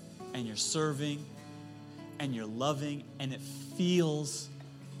and you're serving and you're loving and it feels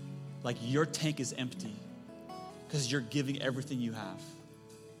like your tank is empty because you're giving everything you have.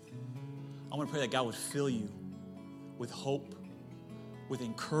 I want to pray that God would fill you with hope, with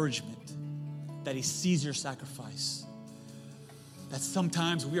encouragement, that he sees your sacrifice, that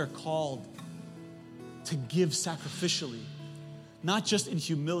sometimes we are called to give sacrificially, not just in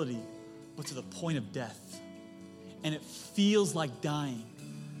humility, but to the point of death. And it feels like dying,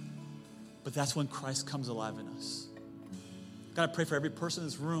 but that's when Christ comes alive in us. God, I pray for every person in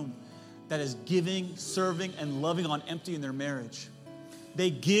this room that is giving, serving, and loving on empty in their marriage. They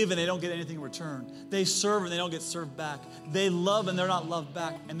give and they don't get anything in return. They serve and they don't get served back. They love and they're not loved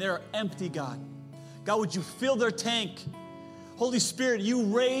back. And they're empty, God. God, would you fill their tank? Holy Spirit, you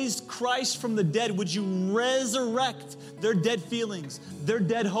raised Christ from the dead. Would you resurrect their dead feelings, their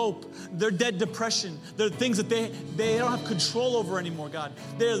dead hope, their dead depression, their things that they don't have control over anymore, God.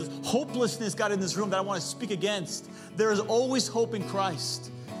 There's hopelessness, God, in this room that I want to speak against. There is always hope in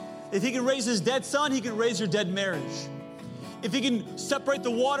Christ. If he can raise his dead son, he can raise your dead marriage. If he can separate the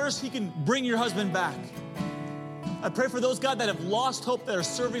waters, he can bring your husband back. I pray for those, God, that have lost hope, that are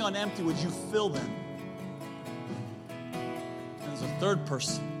serving on empty. Would you fill them? And there's a third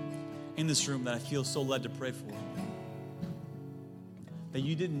person in this room that I feel so led to pray for. That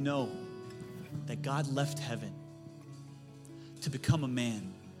you didn't know that God left heaven to become a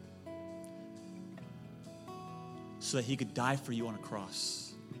man so that he could die for you on a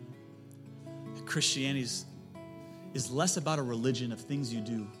cross. That Christianity is less about a religion of things you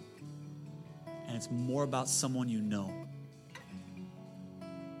do, and it's more about someone you know.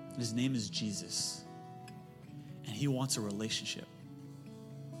 And his name is Jesus, and he wants a relationship.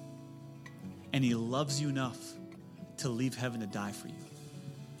 And he loves you enough to leave heaven to die for you.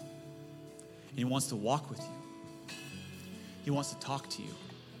 And he wants to walk with you. He wants to talk to you.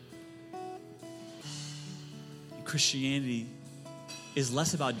 And Christianity is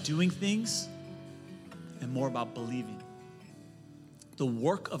less about doing things and more about believing. The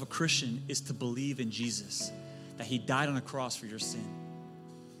work of a Christian is to believe in Jesus, that he died on a cross for your sin.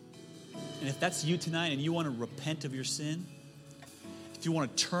 And if that's you tonight and you want to repent of your sin, if you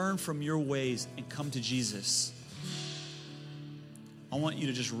want to turn from your ways and come to Jesus, I want you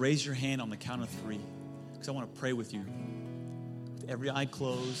to just raise your hand on the count of 3, because I want to pray with you. With every eye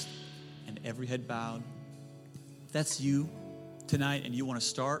closed and every head bowed. If that's you tonight and you want to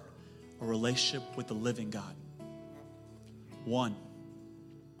start a relationship with the living God. 1,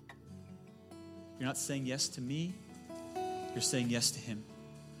 you're not saying yes to me, you're saying yes to him.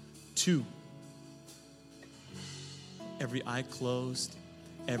 2, every eye closed,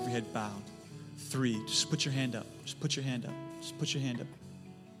 every head bowed. 3, just put your hand up. Just put your hand up. Just put your hand up.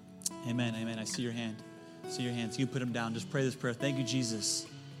 Amen, amen. I see your hand. I see your hands. You put them down. Just pray this prayer. Thank you, Jesus.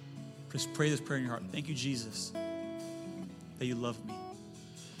 Just pray this prayer in your heart. Thank you, Jesus, that you love me,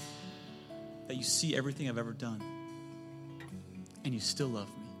 that you see everything I've ever done, and you still love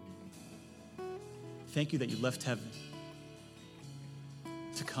me. Thank you that you left heaven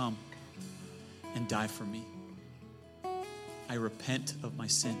to come and die for me. I repent of my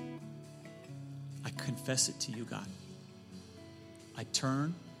sin. I confess it to you, God. I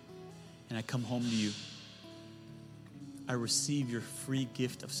turn and I come home to you. I receive your free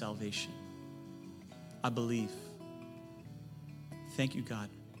gift of salvation. I believe. Thank you, God,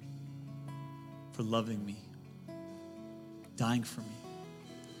 for loving me, dying for me,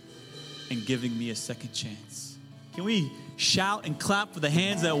 and giving me a second chance. Can we shout and clap for the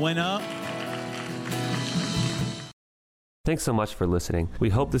hands that went up? Thanks so much for listening. We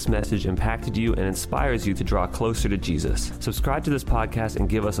hope this message impacted you and inspires you to draw closer to Jesus. Subscribe to this podcast and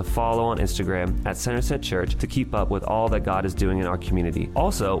give us a follow on Instagram at Centerset Church to keep up with all that God is doing in our community.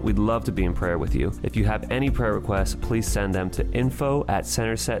 Also, we'd love to be in prayer with you. If you have any prayer requests, please send them to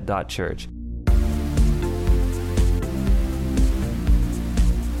info@centerset.church.